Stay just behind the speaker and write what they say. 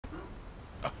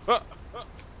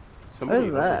Somebody What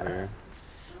is that? over here.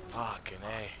 Fucking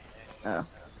A. Oh.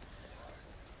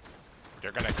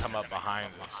 They're gonna come up behind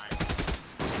us.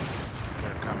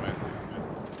 They're coming.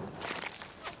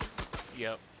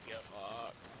 Yep.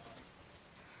 Fuck.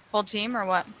 Full team or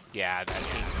what? Yeah, that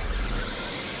team.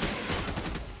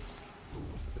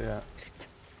 Yeah.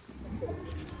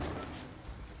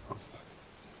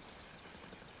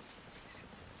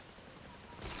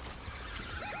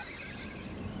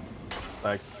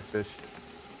 Like fish.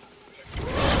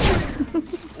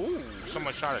 Ooh,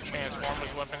 someone shot a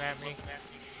Transformers weapon at me.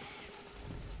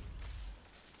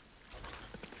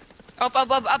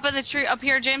 Up in the tree, up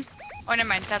here, James. Oh, never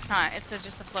mind. That's not. It's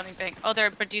just a floating thing. Oh,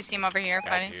 there. But do you see him over here I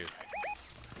fighting? do.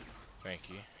 Thank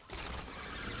you.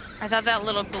 I thought that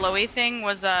little glowy thing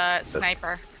was a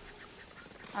sniper.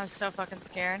 I was so fucking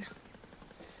scared.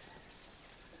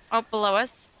 Oh, below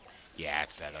us. Yeah,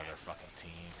 it's that other fucking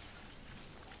team.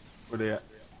 Where they at?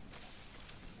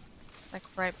 Like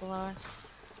right below us.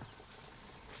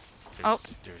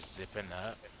 They're zipping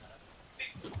up.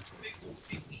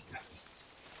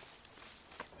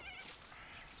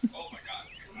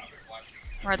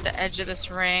 We're at the edge of this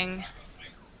ring.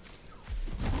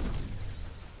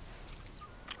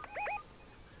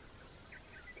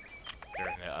 They're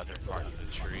in the other part of the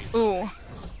tree. Ooh.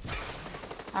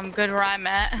 I'm good where I'm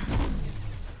at.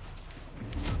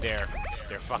 They're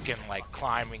fucking like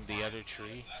climbing the other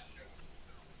tree.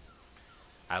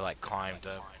 I like climbed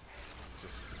up.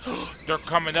 Just they're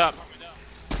coming up.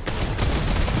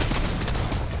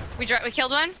 We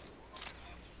killed one.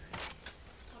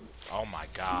 Oh my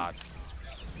god.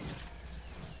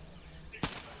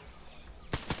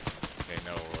 They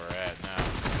know where we're at now.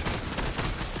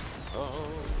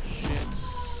 Oh shit.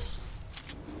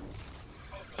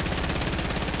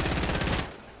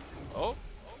 Oh.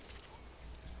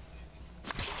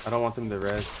 I don't want them to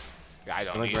res. I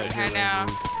don't I'm like need right it. here. I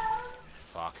know.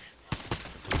 Fuck.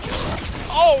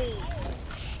 Oh!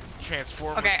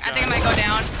 Transformers. Okay, I think I gun. might go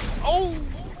down. Oh!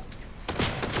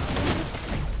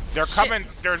 They're Shit. coming.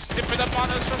 They're zipping up on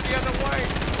us from the other way.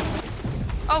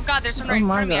 Oh god, there's one Oh right in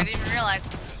my front of me. I God. didn't even realize.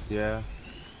 Yeah.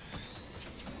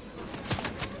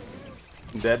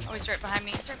 I'm dead. Oh, he's right behind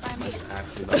me. He's right behind me.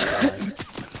 Actually, not dying.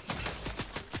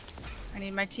 I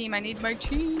need my team. I need my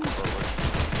team.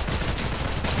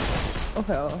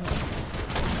 Okay. Oh.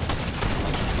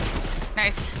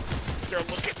 Nice. They're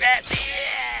looking at me.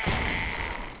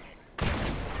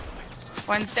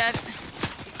 One's dead.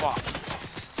 Fuck.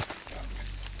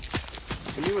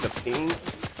 Can you with a ping? God.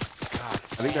 I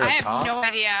think they're I up have top. no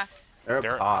idea. They're up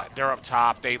top. They're up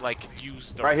top. They like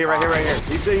use the Right here.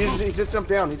 He just jumped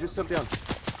down. He just jumped down.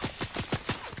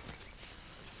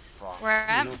 Fuck. Where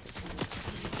at?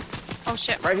 Oh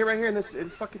shit. Right here in this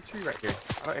fucking tree right here.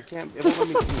 I can't. It won't let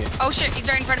me ping it. Oh shit, he's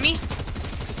right in front of me.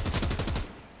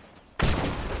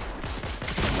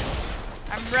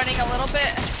 I'm running a little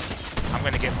bit. I'm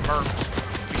gonna get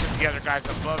murked because the other guy's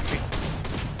above me.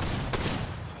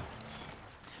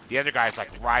 The other guy's like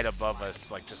right above us,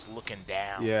 like just looking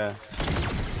down. Yeah.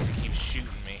 He keeps shooting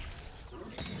me.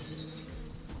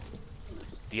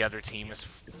 The other team is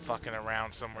fucking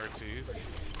around somewhere too.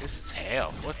 This is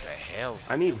hell. What the hell?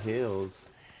 I need heals.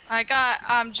 I got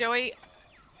Joey.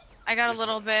 I got a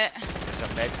little bit.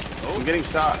 There's a med. I'm Oh, getting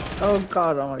shot. Oh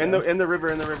god. Oh my god. In the river.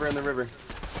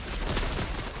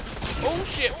 oh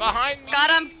shit! Behind me. Got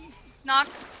him.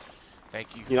 Knocked.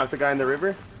 Thank you. You knocked the guy in the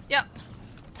river? Yep.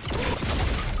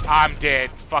 I'm dead.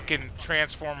 Fucking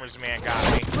Transformers man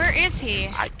got me. Where is he?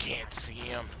 I can't see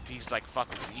him. He's like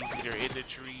fucking easy. They're in the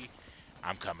tree.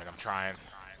 I'm coming. I'm trying.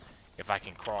 If I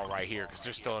can crawl right here, because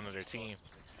there's still another team.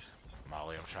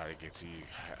 Molly, I'm trying to get to you.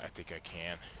 I think I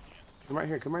can. Come right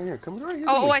here. Come right here.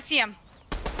 Oh, I see him.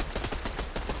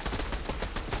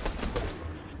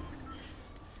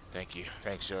 Thank you.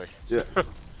 Thanks, Joey. Yeah.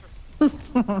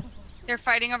 They're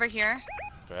fighting over here.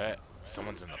 But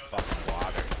someone's in the fucking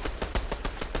water.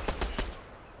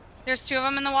 There's two of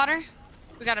them in the water.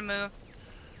 We gotta move.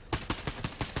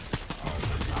 Oh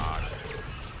my god.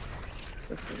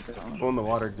 One in the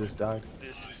water just died.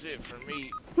 This is it for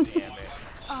me. Damn it.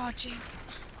 Oh, jeez.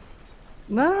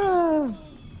 No.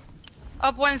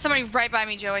 Up one. Somebody right by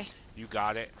me, Joey. You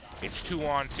got it. It's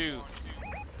 2-on-2.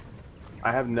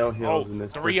 I have no heals in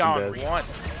this. 3-on-1.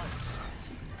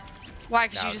 Why?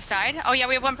 Because you just died? Oh yeah,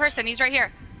 we have one person. He's right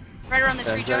here. Right around the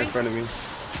tree, He's right Joey. in front of me.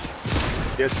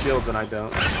 He has shields and I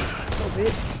don't. Oh,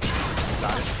 bitch.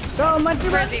 Go,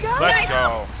 Munchie, Where is he? go. Let's Nice.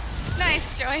 go.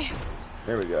 Nice, Joey.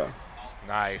 There we go.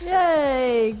 Nice.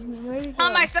 Yay. Where'd he go?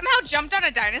 I somehow jumped on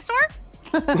a dinosaur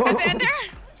at the end there.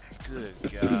 Good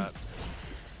God.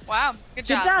 Wow. Good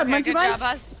job. Good job, Okay, Monkey good job,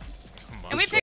 Bunch. us. Come on, And we Joey. picked